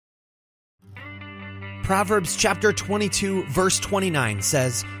Proverbs chapter 22, verse 29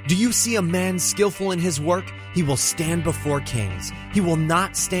 says, "Do you see a man skillful in his work? He will stand before kings. He will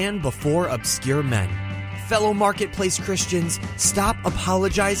not stand before obscure men." Fellow Marketplace Christians, stop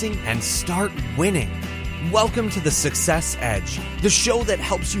apologizing and start winning. Welcome to the Success Edge, the show that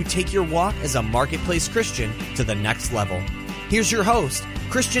helps you take your walk as a Marketplace Christian to the next level. Here's your host,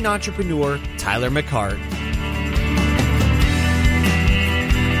 Christian entrepreneur Tyler McCart.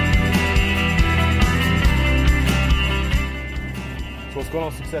 So what's going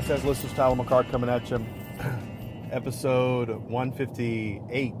on, Success Edge listeners? Tyler McCart coming at you. Episode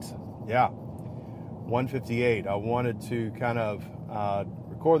 158. Yeah, 158. I wanted to kind of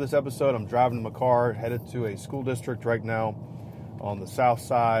record this episode. I'm driving in my car, headed to a school district right now on the south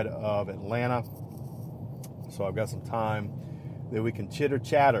side of Atlanta. So I've got some time that we can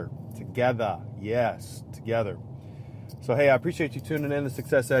chitter-chatter together. Yes, together. So, hey, I appreciate you tuning in to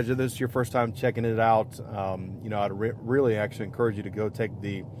Success Edge. If this is your first time checking it out, I'd really actually encourage you to go take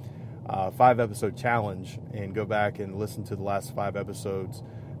the 5-episode challenge and go back and listen to the last 5 episodes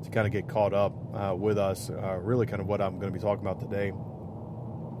to kind of get caught up with us, really kind of what I'm going to be talking about today.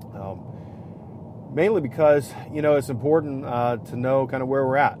 Mainly because, it's important to know kind of where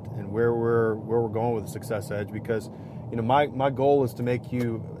we're at and where we're going with the Success Edge, because, my goal is to make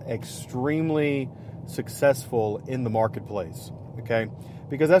you extremely successful in the marketplace, okay?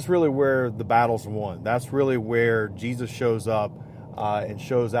 Because that's really where the battle's won. That's really where Jesus shows up and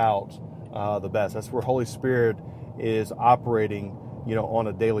shows out the best. That's where Holy Spirit is operating, on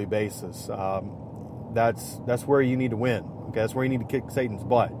a daily basis. That's where you need to win. Okay, that's where you need to kick Satan's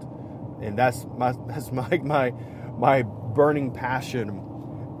butt, and that's my burning passion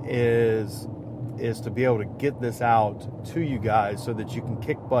is to be able to get this out to you guys so that you can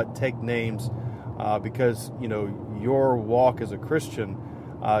kick butt, take names. Because, your walk as a Christian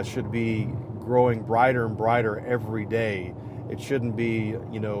should be growing brighter and brighter every day. It shouldn't be,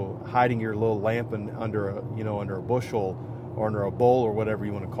 hiding your little lamp under a bushel or under a bowl or whatever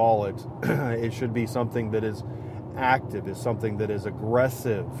you want to call it. It should be something that is active, is something that is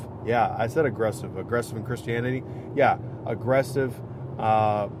aggressive. Yeah, I said aggressive. Aggressive in Christianity? Yeah, aggressive,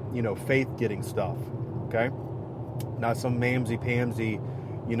 faith-getting stuff, okay? Not some mamsy-pamsy,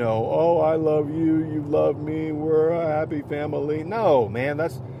 oh, I love you, you love me, we're a happy family. No, man,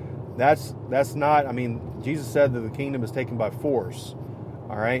 that's not, Jesus said that the kingdom is taken by force,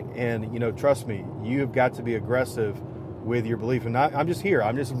 all right? And, trust me, you have got to be aggressive with your belief. And I'm just here.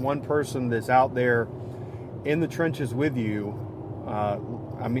 I'm just one person that's out there in the trenches with you.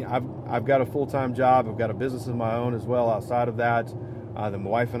 I've got a full-time job. I've got a business of my own as well outside of that my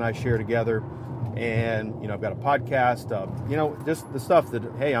wife and I share together. And, I've got a podcast, just the stuff that,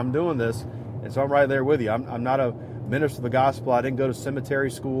 hey, I'm doing this. And so I'm right there with you. I'm not a minister of the gospel. I didn't go to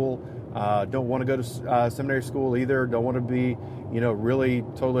seminary school. Don't want to go to seminary school either. Don't want to be, really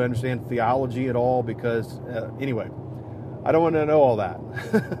totally understand theology at all because, anyway, I don't want to know all that.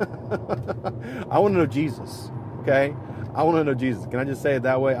 I want to know Jesus, okay? I want to know Jesus. Can I just say it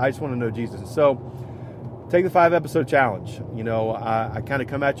that way? I just want to know Jesus. So, take the 5-episode challenge. I kind of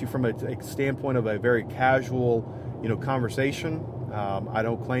come at you from a standpoint of a very casual, conversation. I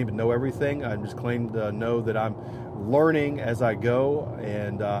don't claim to know everything. I just claim to know that I'm learning as I go,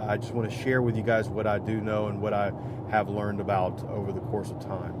 and I just want to share with you guys what I do know and what I have learned about over the course of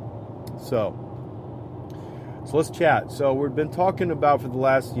time. So let's chat. So we've been talking about for the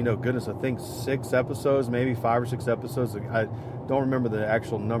last, I think 6 episodes, maybe 5 or 6 episodes. I don't remember the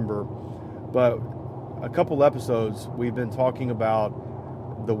actual number, but a couple episodes, we've been talking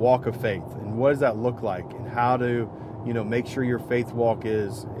about the walk of faith and what does that look like and how to, make sure your faith walk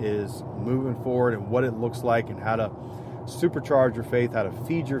is moving forward and what it looks like and how to supercharge your faith, how to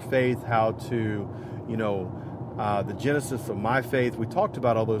feed your faith, how to, the genesis of my faith. We talked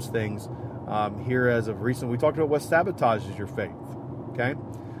about all those things here as of recent. We talked about what sabotages your faith, okay?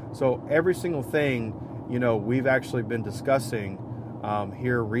 So every single thing, we've actually been discussing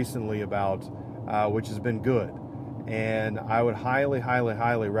here recently about which has been good. And I would highly, highly,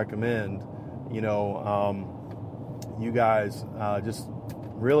 highly recommend, you guys just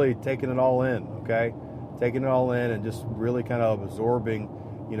really taking it all in, okay? Taking it all in and just really kind of absorbing,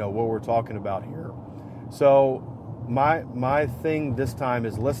 what we're talking about here. So my thing this time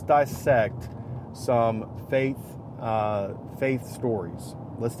is let's dissect some faith stories.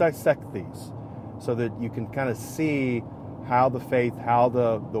 Let's dissect these so that you can kind of see how the faith, how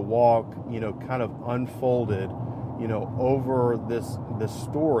the walk, kind of unfolded, over this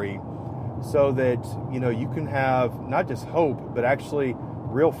story, so that, you can have not just hope, but actually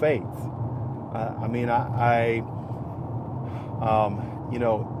real faith.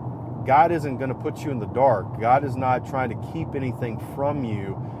 God isn't going to put you in the dark. God is not trying to keep anything from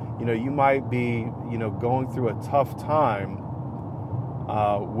you. You might be, going through a tough time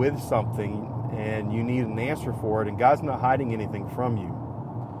with something, and you need an answer for it, and God's not hiding anything from you.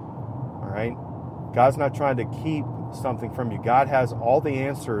 All right? God's not trying to keep something from you. God has all the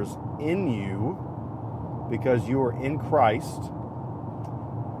answers in you because you are in Christ,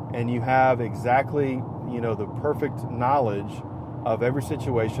 and you have exactly, the perfect knowledge of every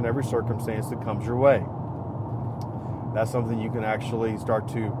situation, every circumstance that comes your way. That's something you can actually start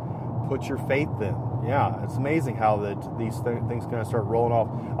to put your faith in. Yeah, it's amazing how that these things kind of start rolling off.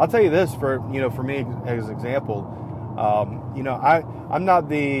 I'll tell you this for me as an example. I'm not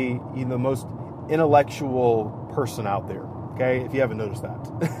the most intellectual person out there. Okay, if you haven't noticed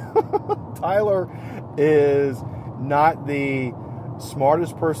that, Tyler is not the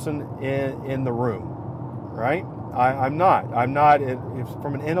smartest person in the room, right? I'm not.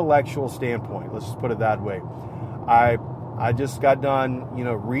 From an intellectual standpoint. Let's just put it that way. I just got done,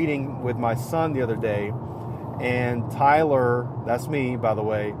 reading with my son the other day, and Tyler, that's me, by the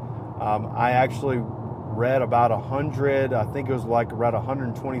way. I actually read about 100. I think it was like around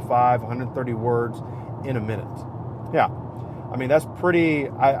 125, 130 words in a minute. Yeah. I mean, that's pretty,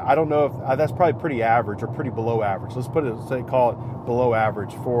 I don't know if, that's probably pretty average or pretty below average. Let's call it below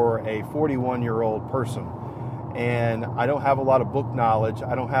average for a 41-year-old person. And I don't have a lot of book knowledge.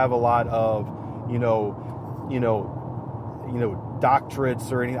 I don't have a lot of,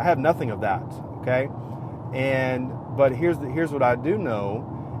 doctorates or anything. I have nothing of that, okay? But here's what I do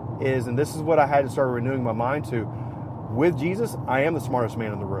know is, and this is what I had to start renewing my mind to, with Jesus, I am the smartest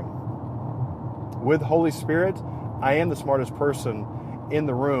man in the room. With Holy Spirit, I am the smartest person in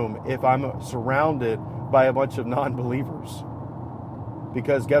the room if I'm surrounded by a bunch of non-believers.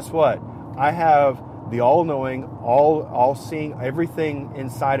 Because guess what? I have the all-knowing, all-seeing, everything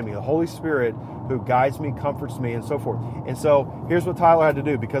inside of me, the Holy Spirit who guides me, comforts me, and so forth. And so here's what Tyler had to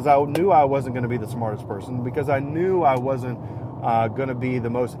do, because I knew I wasn't going to be the smartest person, because I knew I wasn't going to be the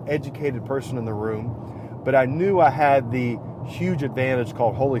most educated person in the room, but I knew I had the huge advantage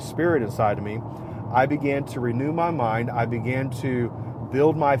called Holy Spirit inside of me. I began to renew my mind. I began to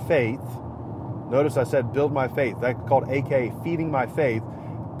build my faith. Notice I said build my faith. That's called AKA feeding my faith,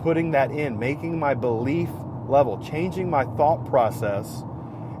 putting that in, making my belief level, changing my thought process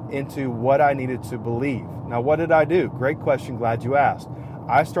into what I needed to believe. Now, what did I do? Great question. Glad you asked.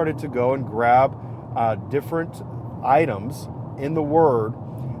 I started to go and grab different items in the Word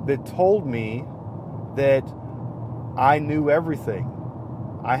that told me that I knew everything.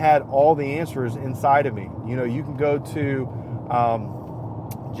 I had all the answers inside of me. You can go to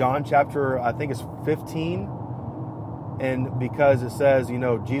John chapter, I think it's 15, and because it says,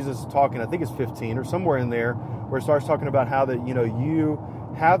 Jesus is talking, I think it's 15 or somewhere in there, where it starts talking about how that, you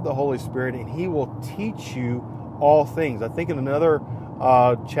have the Holy Spirit and He will teach you all things. I think in another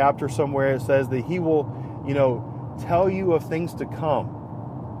chapter somewhere it says that He will, tell you of things to come.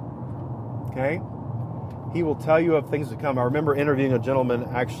 Okay? He will tell you of things to come. I remember interviewing a gentleman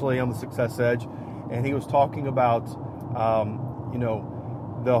actually on the Success Edge, and he was talking about,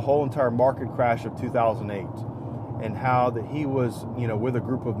 the whole entire market crash of 2008, and how that he was, with a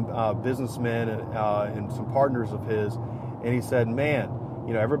group of businessmen and some partners of his, and he said, man,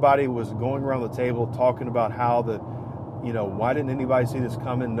 everybody was going around the table talking about how that, why didn't anybody see this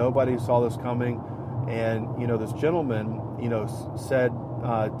coming? Nobody saw this coming. And, this gentleman, said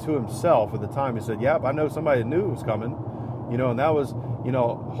to himself at the time, he said, yep, I know somebody knew it was coming, and that was,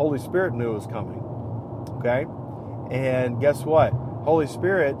 Holy Spirit knew it was coming. Okay? And guess what? Holy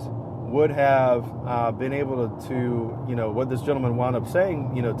Spirit would have been able to, what this gentleman wound up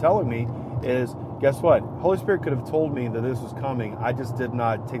saying, telling me is, guess what? Holy Spirit could have told me that this was coming. I just did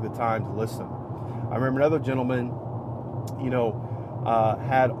not take the time to listen. I remember another gentleman,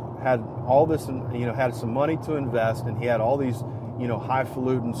 had all this, had some money to invest, and he had all these,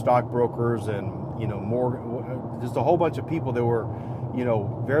 highfalutin stockbrokers and, more, just a whole bunch of people that were,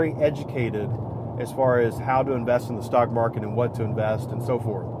 very educated as far as how to invest in the stock market and what to invest and so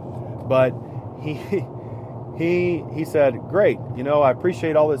forth. But he said, great, I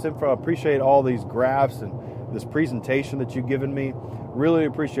appreciate all this info, I appreciate all these graphs and this presentation that you've given me, really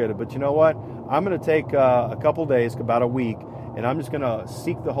appreciate it. But you know what? I'm going to take a couple days, about a week, and I'm just going to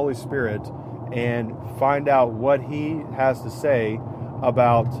seek the Holy Spirit and find out what He has to say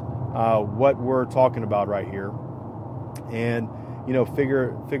about what we're talking about right here, and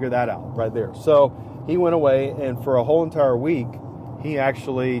figure that out right there. So he went away, and for a whole entire week, he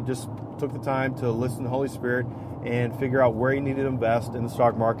actually just took the time to listen to the Holy Spirit and figure out where he needed to invest in the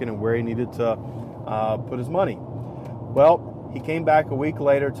stock market and where he needed to put his money. Well, he came back a week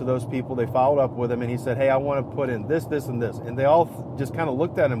later to those people. They followed up with him, and he said, hey, I want to put in this, this, and this. And they all just kind of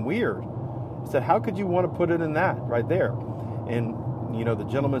looked at him weird. He said, how could you want to put it in that right there? And, the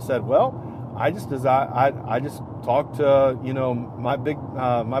gentleman said, well, I just talked to,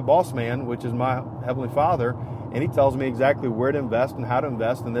 my boss man, which is my Heavenly Father, and he tells me exactly where to invest and how to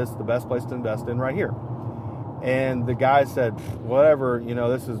invest, and this is the best place to invest in right here. And the guy said, whatever,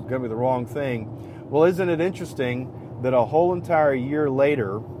 this is going to be the wrong thing. Well, isn't it interesting that a whole entire year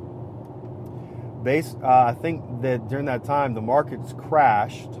later, I think that during that time the markets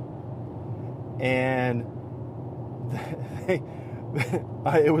crashed, and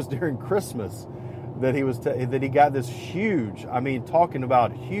it was during Christmas that he got this huge, talking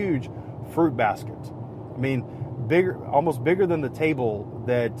about huge fruit basket. Bigger, almost bigger than the table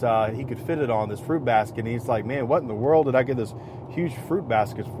that he could fit it on, this fruit basket. And he's like, man, what in the world did I get this huge fruit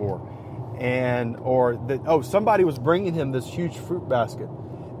basket for? Somebody was bringing him this huge fruit basket,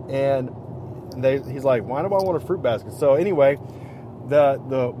 and he's like, why do I want a fruit basket? So anyway,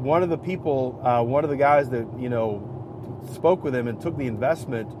 one of the guys that spoke with him and took the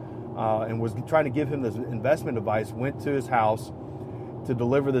investment and was trying to give him this investment advice, went to his house to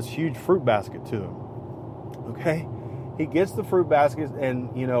deliver this huge fruit basket to him. Okay, he gets the fruit basket,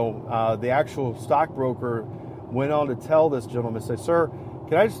 and the actual stockbroker went on to tell this gentleman, say, sir,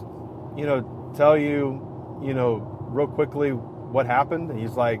 can I just tell you, real quickly what happened? And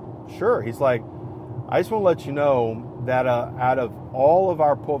he's like, sure. He's like, I just want to let you know that out of all of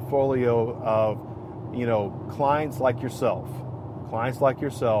our portfolio of, clients like yourself,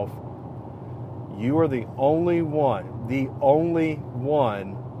 you are the only one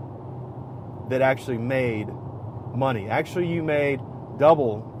that actually made money. Actually, you made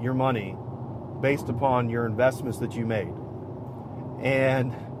double your money based upon your investments that you made.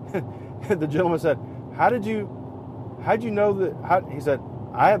 And the gentleman said, how'd you know that? He said,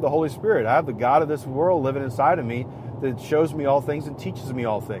 I have the Holy Spirit. I have the God of this world living inside of me that shows me all things and teaches me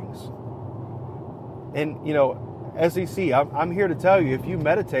all things. And, SEC, I'm here to tell you, if you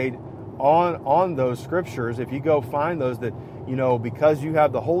meditate on those scriptures, if you go find those that, because you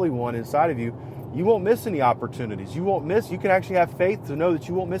have the Holy One inside of you, you won't miss any opportunities. You can actually have faith to know that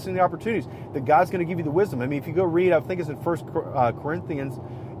you won't miss any opportunities, that God's going to give you the wisdom. If you go read, I think it's in 1 Corinthians,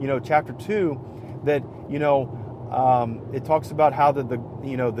 chapter 2, that, it talks about how the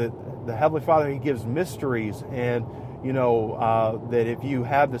Heavenly Father, He gives mysteries, and, that if you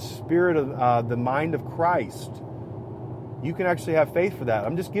have the spirit of the mind of Christ, you can actually have faith for that.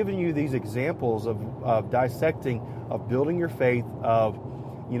 I'm just giving you these examples of dissecting, of building your faith, of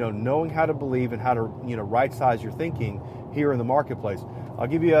knowing how to believe and how to right size your thinking here in the marketplace. I'll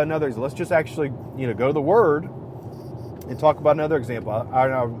give you another. Let's just actually go to the Word and talk about another example.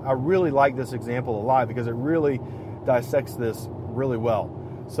 I really like this example a lot because it really dissects this really well.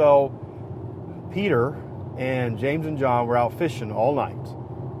 So Peter and James and John were out fishing all night,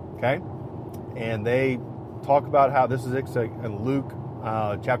 okay, and they talk about how this is in Luke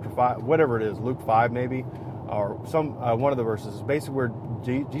chapter 5, whatever it is, Luke 5 maybe, or some one of the verses. It's basically where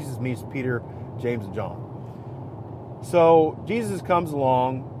Jesus meets Peter, James, and John. So Jesus comes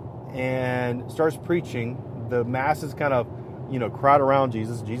along and starts preaching. The masses kind of, crowd around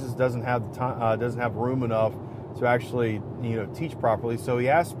Jesus. Jesus doesn't have the time, doesn't have room enough to actually, teach properly. So he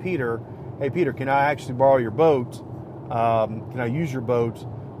asks Peter, "Hey, Peter, can I actually borrow your boat? Can I use your boat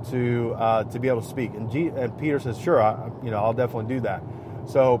to be able to speak?" And Peter says, "Sure, I'll definitely do that."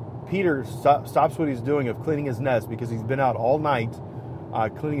 So Peter stops what he's doing of cleaning his nets, because he's been out all night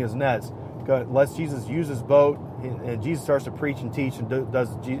cleaning his nets. Lets Jesus use his boat, and Jesus starts to preach and teach and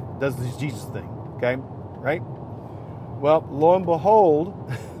does this Jesus thing. Okay, right? Well, lo and behold,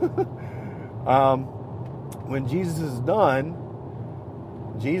 when Jesus is done,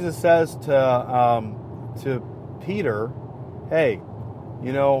 Jesus says to Peter, "Hey,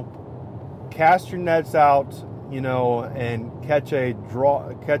 cast your nets out, and catch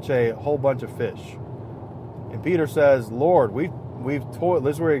a whole bunch of fish." And Peter says, "Lord, we've toiled."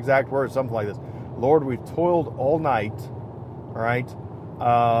 This is where exact words, something like this. "Lord, we've toiled all night. All right,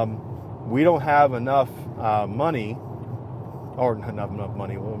 we don't have enough money, or not enough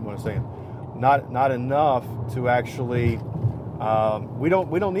money. What am I saying? Not enough to actually. We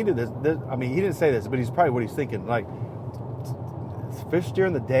don't need this. I mean, he didn't say this, but he's probably what he's thinking. Like, fish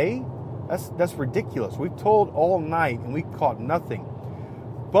during the day? That's ridiculous. We've toiled all night and we caught nothing."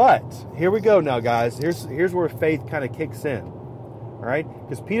 But here we go now, guys. Here's where faith kind of kicks in. All right,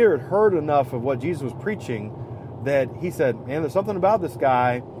 because Peter had heard enough of what Jesus was preaching that he said, "Man, there's something about this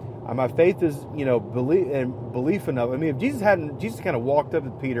guy. My faith is, belief enough." I mean, if Jesus kind of walked up to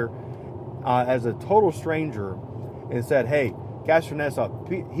Peter as a total stranger and said, hey, cast your nets out,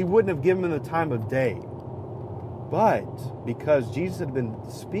 he wouldn't have given them the time of day. But because Jesus had been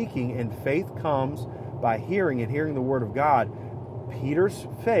speaking, and faith comes by hearing, and hearing the word of God, Peter's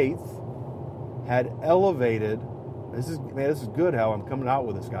faith had elevated. This is good how I'm coming out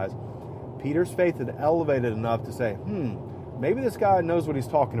with this, guys. Peter's faith had elevated enough to say, maybe this guy knows what he's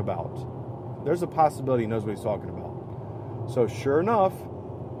talking about. There's a possibility he knows what he's talking about. So sure enough,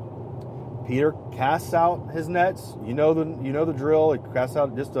 Peter casts out his nets. You know the drill. He casts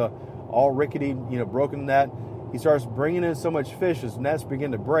out just a all rickety, broken net. He starts bringing in so much fish, his nets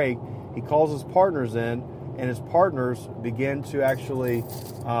begin to break. He calls his partners in, and his partners begin to actually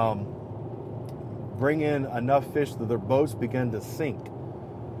bring in enough fish that their boats begin to sink.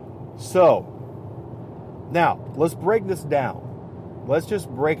 So, now, let's break this down. Let's just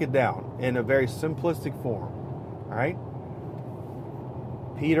break it down in a very simplistic form. All right?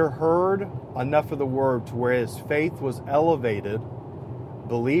 Peter heard enough of the word to where his faith was elevated,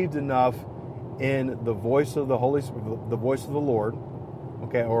 believed enough in the voice of the Holy Spirit, the voice of the Lord,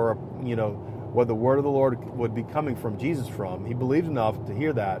 okay, or, what the word of the Lord would be coming from Jesus from. He believed enough to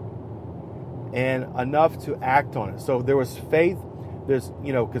hear that and enough to act on it. So there was faith,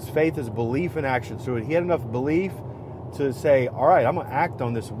 because faith is belief in action. So he had enough belief to say, all right, I'm going to act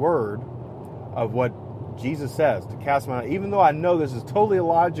on this word of what Jesus says, to cast my, even though I know this is totally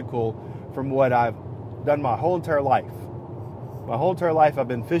illogical from what I've done my whole entire life. My whole entire life I've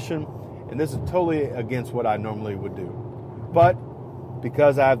been fishing, and this is totally against what I normally would do. But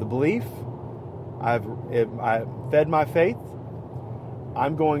because I have the belief, I fed my faith,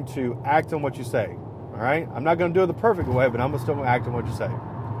 I'm going to act on what you say. All right? I'm not going to do it the perfect way, but I'm still going to act on what you say.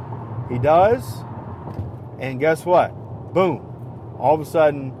 He does, and guess what? Boom. All of a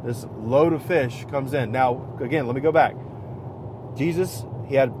sudden, this load of fish comes in. Now, again, let me go back.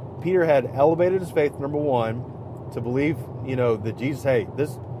 Peter had elevated his faith, number one, to believe, that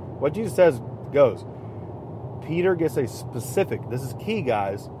Jesus, what Jesus says goes. Peter gets a specific, this is key,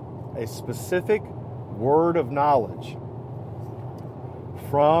 guys, a specific word of knowledge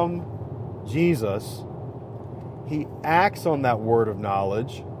from Jesus. He acts on that word of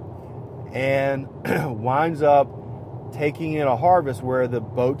knowledge and winds up taking in a harvest where the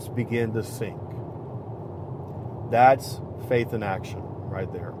boats begin to sink. That's faith in action right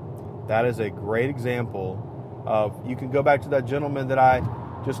there. That is a great example of, you can go back to that gentleman that I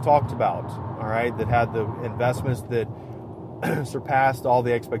just talked about, all right, that had the investments that surpassed all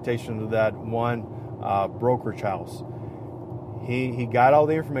the expectations of that one brokerage house. He got all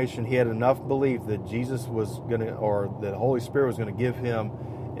the information. He had enough belief that Jesus was going to, or that the Holy Spirit was going to give him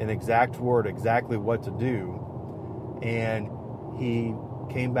an exact word, exactly what to do. And he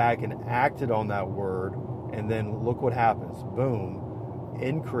came back and acted on that word. And then look what happens. Boom.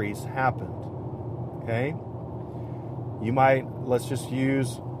 Increase happened. Okay? Let's just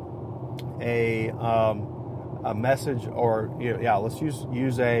use a message, or let's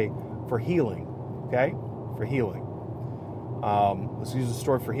use for healing. Okay? For healing. Let's use a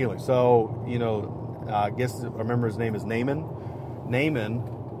story for healing. So, I remember his name is Naaman. Naaman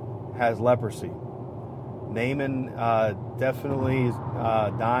has leprosy. Naaman definitely is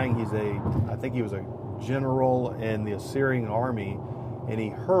dying. I think he was a general in the Assyrian army, and he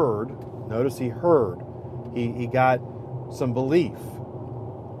heard. He got some belief.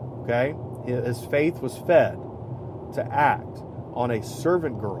 Okay, his faith was fed to act on a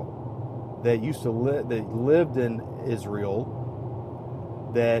servant girl that lived in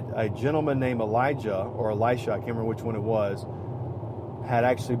Israel, that a gentleman named Elijah or Elisha, I can't remember which one it was, had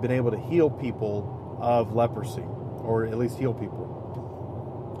actually been able to heal people of leprosy, or at least heal people.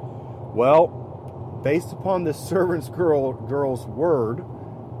 Well, based upon this servant's girl's word,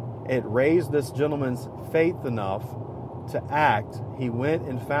 it raised this gentleman's faith enough to act. He went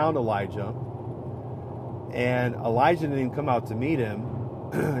and found Elijah, and Elijah didn't even come out to meet him.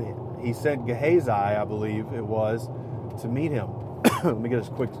 He sent Gehazi, I believe it was, to meet him. Let me get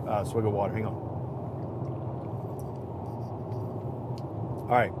a quick swig of water. Hang on.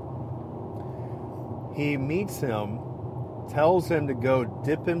 All right. He meets him, tells him to go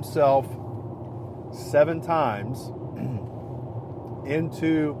dip himself 7 times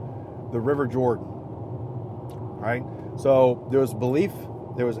into the River Jordan. All right. So there was belief,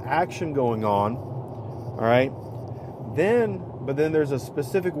 there was action going on. All right. But then there's a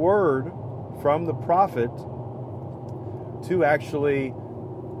specific word from the prophet to actually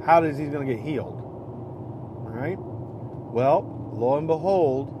how he's going to get healed. All right. Well, lo and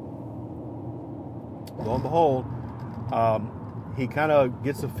behold, he kind of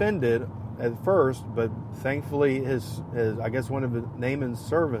gets offended at first, but thankfully his I guess one of Naaman's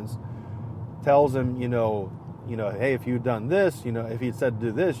servants tells him, hey, if you'd done this, if he had said to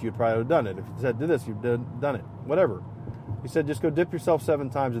do this, you'd probably have done it. If he said to do this, you'd done it. Whatever. He said, just go dip yourself 7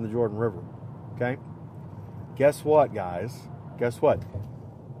 times in the Jordan River. Okay? Guess what, guys? Guess what?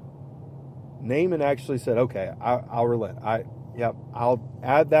 Naaman actually said, okay, I'll relent. I'll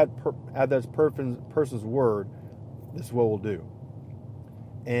add that person's word. This is what we'll do.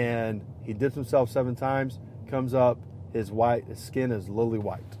 And he dips himself 7 times, comes up, his skin is lily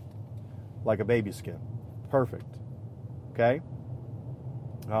white, like a baby skin. Perfect. Okay?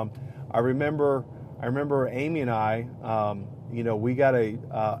 I remember Amy and I, we got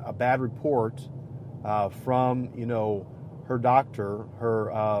a bad report from, her doctor,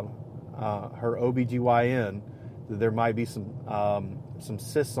 her OBGYN, that there might be some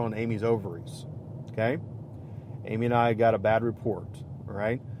cysts on Amy's ovaries. Okay? Amy and I got a bad report. All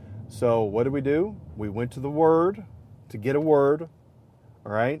right? So what did we do? We went to the Word to get a word.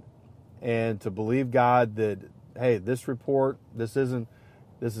 All right? And to believe God that, hey, this report, this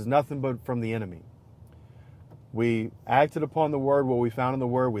is nothing but from the enemy. We acted upon the Word, what we found in the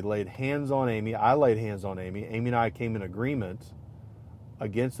Word. We laid hands on Amy. I laid hands on Amy. Amy and I came in agreement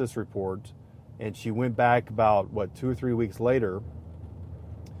against this report, and she went back about 2 or 3 weeks later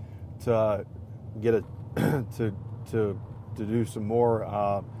to get to do some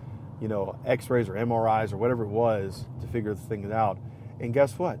more X-rays or MRIs or whatever it was to figure the thing out. And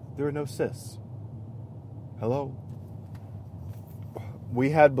guess what? There were no cysts. Hello. We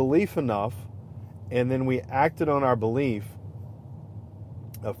had belief enough, and then we acted on our belief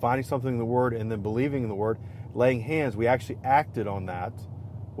of finding something in the Word and then believing in the Word, laying hands. We actually acted on that,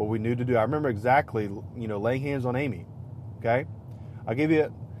 what we knew to do. I remember exactly, laying hands on Amy. Okay? Let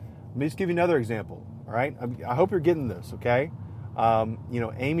me just give you another example. All right? I hope you're getting this, okay?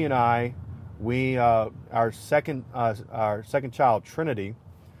 Amy and I, our second child, Trinity,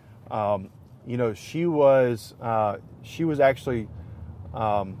 she was actually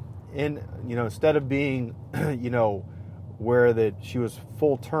instead of being, where that she was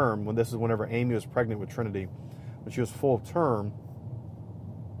full term, whenever Amy was pregnant with Trinity, when she was full term,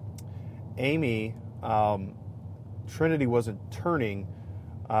 Amy, Trinity wasn't turning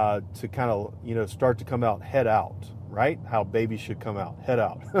to kind of, start to come out head out, right? How babies should come out, head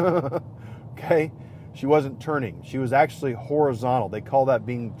out. Okay? She wasn't turning. She was actually horizontal. They call that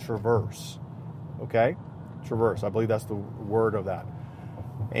being transverse. Okay? Transverse. I believe that's the word of that.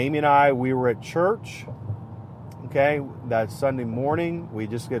 Amy and I, we were at church. Okay? That Sunday morning, we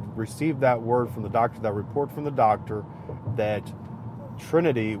just received that word from the doctor, that report from the doctor that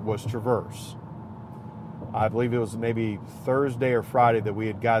Trinity was transverse. I believe it was maybe Thursday or Friday that we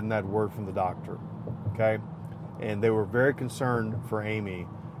had gotten that word from the doctor. Okay? And they were very concerned for Amy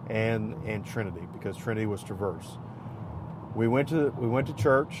and Trinity, because Trinity was transverse. We went to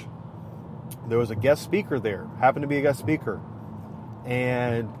church. There was a guest speaker there. Happened to be a guest speaker.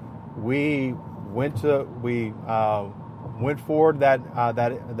 And we went forward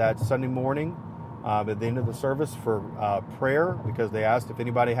that Sunday morning at the end of the service for prayer, because they asked if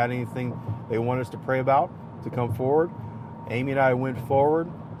anybody had anything they wanted us to pray about to come forward. Amy and I went forward,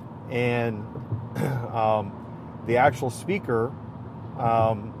 and the actual speaker,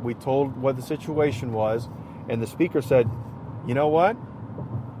 we told what the situation was, and the speaker said, you know what?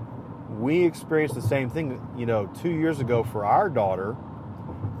 We experienced the same thing, 2 years ago for our daughter,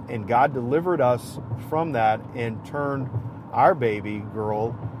 and God delivered us from that and turned our baby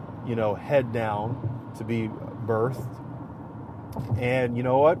girl, head down to be birthed. And you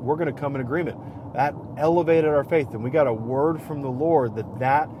know what? We're going to come in agreement. That elevated our faith, and we got a word from the Lord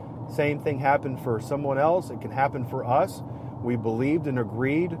that same thing happened for someone else. It can happen for us. We believed and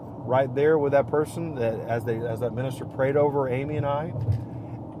agreed right there with that person that as that minister prayed over Amy and I.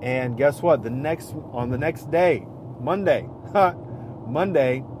 And guess what? On the next day, Monday,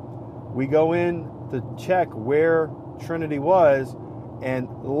 we go in to check where Trinity was, and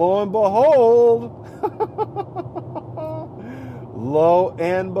lo and behold,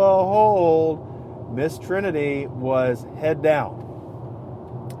 Miss Trinity was head down.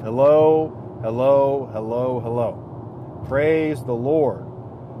 Hello, hello, hello, hello. Praise the Lord.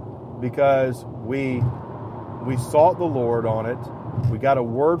 Because we sought the Lord on it. We got a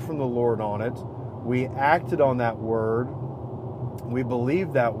word from the Lord on it. We acted on that word. We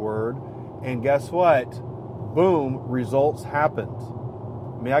believed that word. And guess what? Boom, results happened.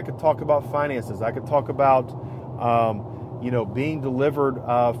 I mean, I could talk about finances. I could talk about, being delivered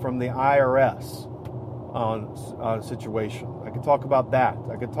from the IRS on a situation. I could talk about that.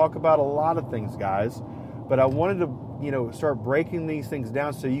 I could talk about a lot of things, guys. But I wanted to, start breaking these things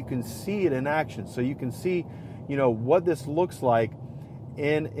down so you can see it in action. So you can see, what this looks like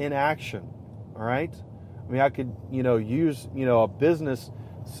in action. All right? I mean, I could, use, a business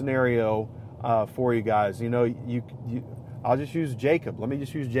scenario for you guys. I'll just use Jacob. Let me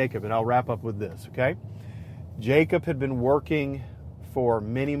just use Jacob, and I'll wrap up with this, okay? Jacob had been working for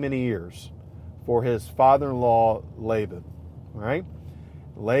many, many years for his father-in-law, Laban, all right?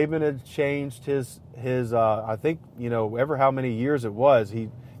 Laban had changed his I think, ever how many years it was. He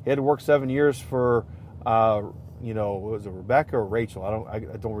had to work 7 years for, was it Rebecca or Rachel? I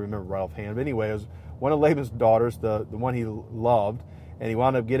don't remember right offhand. But anyway, it was one of Laban's daughters, the one he loved, and he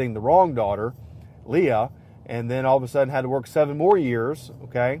wound up getting the wrong daughter, Leah, and then all of a sudden had to work 7 more years,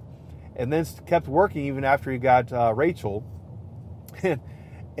 okay? And then kept working even after he got Rachel.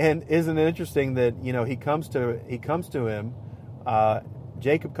 And isn't it interesting that, he comes to him,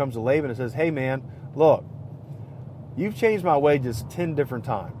 Jacob comes to Laban and says, hey man, look, you've changed my wages 10 different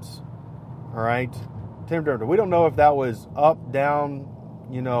times, all right? 10 different. We don't know if that was up, down,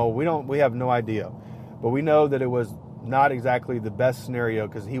 we have no idea. But we know that it was not exactly the best scenario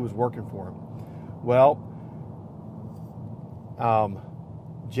because he was working for him. Well,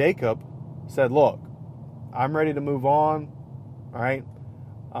 Jacob said, look, I'm ready to move on, all right?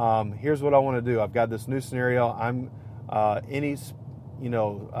 Here's what I want to do. I've got this new scenario. I can't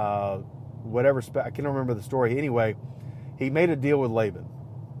remember the story. Anyway, he made a deal with Laban,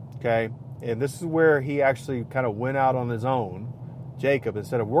 okay? And this is where he actually kind of went out on his own, Jacob.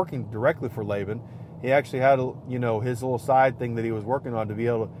 Instead of working directly for Laban, he actually had, his little side thing that he was working on to be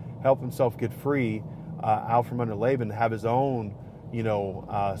able to help himself get free out from under Laban, to have his own,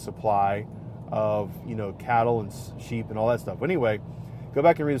 supply of, cattle and sheep and all that stuff. But anyway, go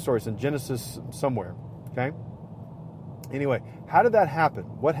back and read the story. It's in Genesis somewhere, okay? Anyway, how did that happen?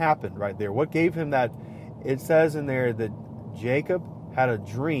 What happened right there? What gave him that? It says in there that Jacob had a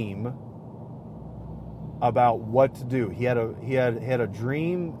dream about what to do. He had a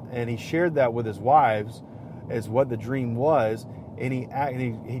dream, and he shared that with his wives as what the dream was, and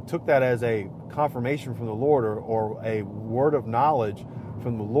he took that as a confirmation from the Lord, or a word of knowledge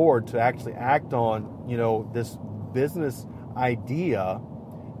from the Lord to actually act on, this business idea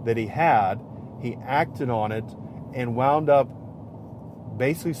that he had. He acted on it and wound up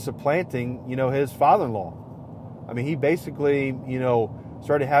basically supplanting, his father-in-law. I mean, he basically,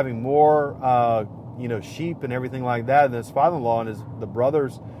 started having more, sheep and everything like that. And his father-in-law and the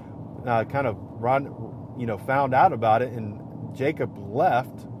brothers kind of found out about it. And Jacob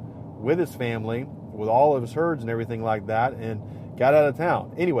left with his family, with all of his herds and everything like that, and got out of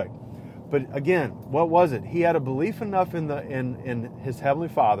town. Anyway, but again, what was it? He had a belief enough in his heavenly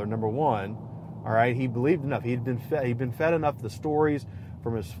Father, number one. All right, he believed enough. He'd been fed enough the stories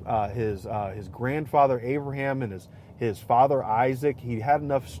from his grandfather Abraham and his father Isaac. He had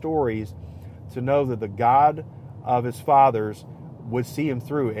enough stories to know that the God of his fathers would see him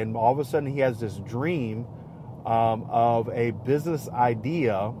through. And all of a sudden, he has this dream of a business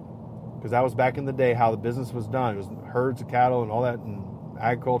idea, because that was back in the day how the business was done. It was herds of cattle and all that, and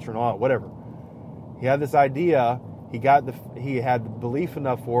agriculture and all that, whatever. He had this idea. He had belief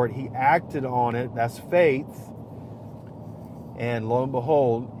enough for it. He acted on it. That's faith. And lo and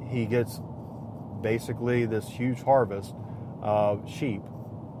behold, he gets basically this huge harvest of sheep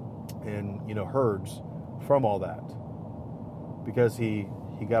and herds from all that, because he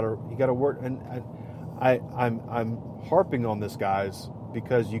got a word. And I'm harping on this, guys,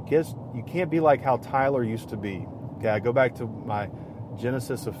 because you can't be like how Tyler used to be. Okay, I go back to my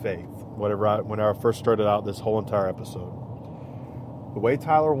Genesis of faith, when I first started out this whole entire episode. The way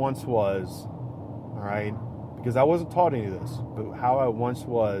Tyler once was, all right, because I wasn't taught any of this, but how I once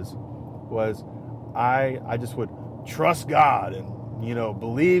was I just would trust God and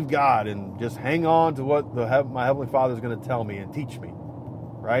believe God and just hang on to what my Heavenly Father is going to tell me and teach me,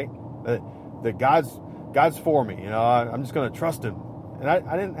 right? That God's for me. I'm just going to trust Him. And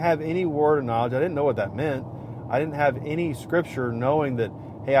I didn't have any word of knowledge. I didn't know what that meant. I didn't have any scripture knowing that,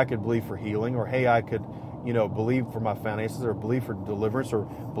 hey, I could believe for healing, or hey, I could, believe for my finances, or believe for deliverance, or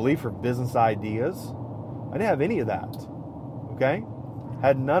believe for business ideas. I didn't have any of that. Okay?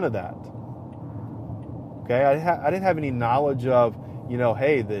 Had none of that. Okay? I didn't have any knowledge of,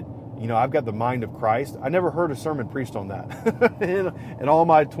 hey, that, I've got the mind of Christ. I never heard a sermon preached on that in all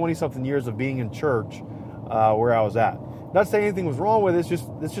my 20-something years of being in church where I was at. Not saying anything was wrong with it.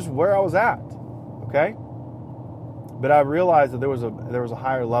 It's just where I was at. Okay? But I realized that there was a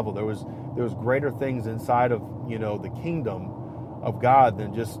higher level. There was greater things inside of the kingdom of God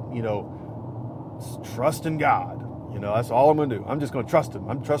than just trust in God. That's all I'm going to do. I'm just going to trust Him.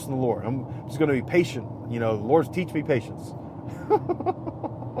 I'm trusting the Lord. I'm just going to be patient. The Lord's teach me patience.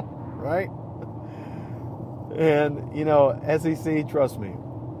 Right? And SEC, trust me.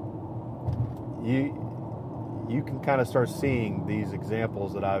 you can kind of start seeing these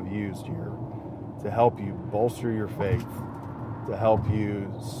examples that I've used here to help you bolster your faith, to help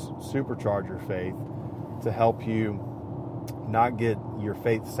you supercharge your faith, to help you not get your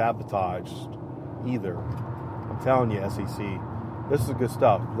faith sabotaged either. I'm telling you, SEC, this is good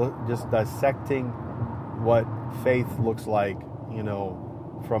stuff. Just dissecting what faith looks like,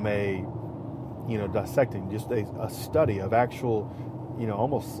 from a, dissecting, just a study of actual,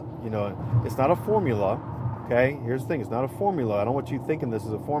 almost, it's not a formula, okay? Here's the thing, it's not a formula. I don't want you thinking this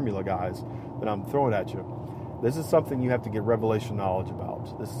is a formula, guys, that I'm throwing at you. This is something you have to get revelation knowledge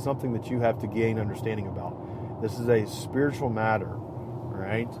about. This is something that you have to gain understanding about. This is a spiritual matter, all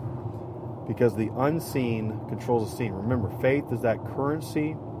right? Because the unseen controls the seen. Remember, faith is that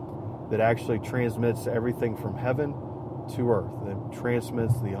currency that actually transmits everything from heaven to earth, that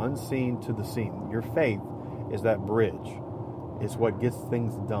transmits the unseen to the seen. Your faith is that bridge. It's what gets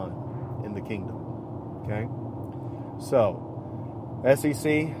things done in the kingdom. Okay? So, SEC,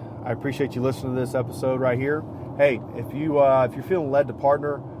 I appreciate you listening to this episode right here. Hey, if you're feeling led to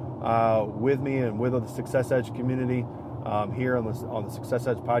partner with me and with the Success Edge community here on the Success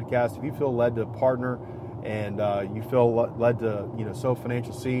Edge podcast, if you feel led to partner and you feel led to sow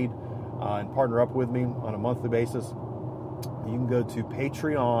financial seed and partner up with me on a monthly basis, you can go to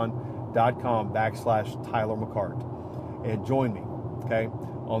patreon.com/Tyler McCart and join me, okay,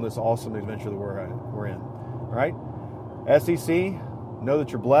 on this awesome adventure that we're in. All right, SEC, know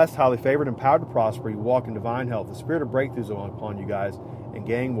that you're blessed, highly favored, empowered to prosper. You walk in divine health. The spirit of breakthroughs is upon you guys, and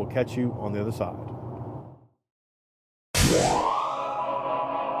gang, we'll catch you on the other side.